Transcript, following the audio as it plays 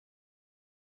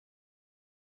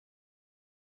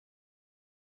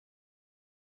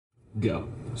Go.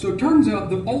 So it turns out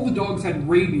that all the dogs had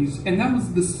rabies, and that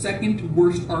was the second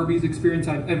worst Arby's experience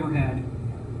I've ever had.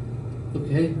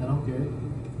 Okay, I don't care.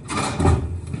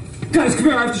 Guys, come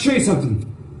here, I have to show you something.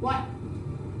 What?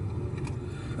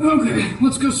 Okay,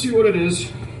 let's go see what it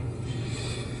is.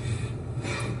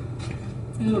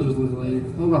 I'll just look later.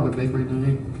 I'll rob a bank right now,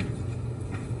 hey?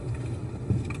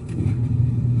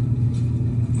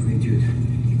 Okay, dude,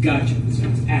 you gotta check this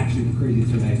out. It's actually the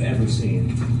craziest thing I've ever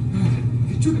seen.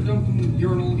 If you took a dump in the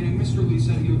urinal again, Mr. Lee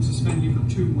said he would suspend you for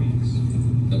 2 weeks.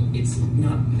 No, it's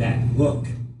not that. Look.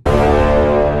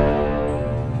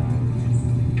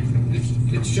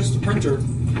 It's just a printer.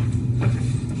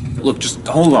 Look, just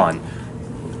hold on.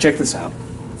 Check this out.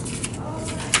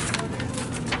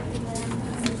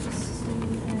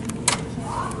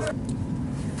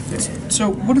 So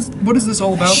what is this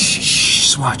all about? Shh,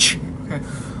 just watch. Okay.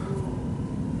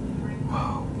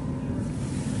 Whoa.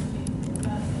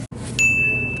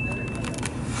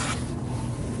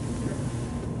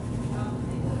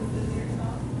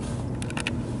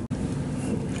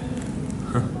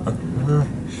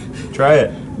 Try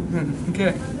it.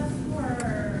 Okay.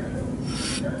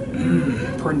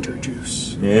 Printer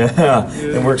juice. Yeah,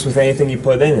 it works with anything you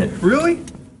put in it. Really?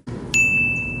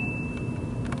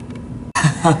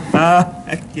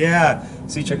 Heck yeah.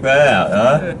 See, check that out,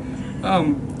 huh?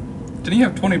 Didn't you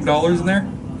have $20 in there?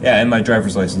 Yeah, and my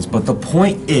driver's license. But the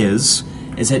point is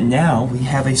that now we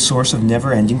have a source of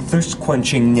never-ending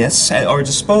thirst-quenchingness at our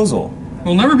disposal.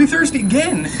 We'll never be thirsty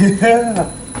again.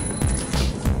 Yeah.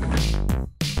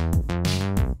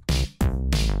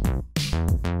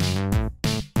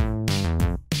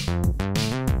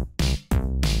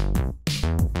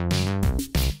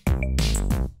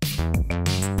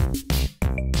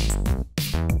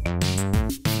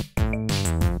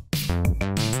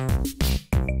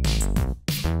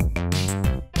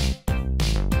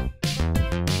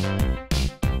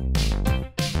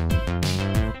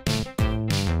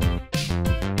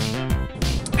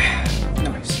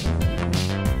 Nice. Nice.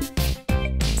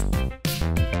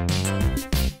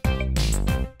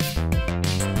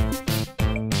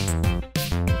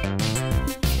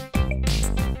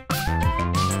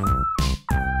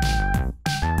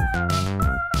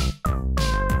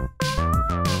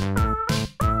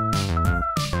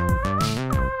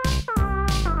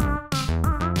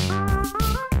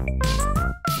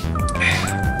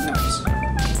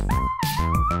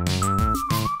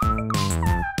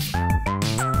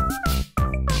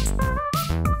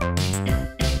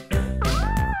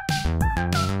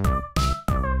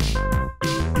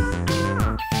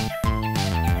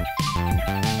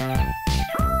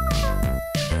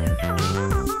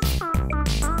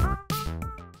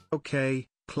 Okay,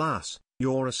 class,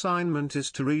 your assignment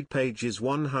is to read pages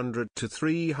 100 to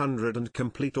 300 and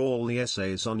complete all the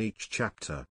essays on each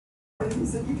chapter. You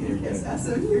said you can kiss us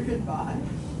on your goodbye.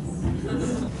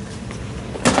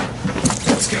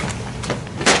 Let's go.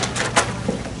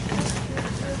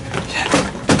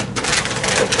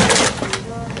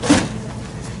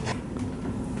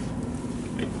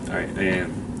 Alright, I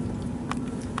am.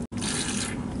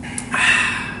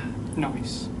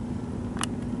 Nice.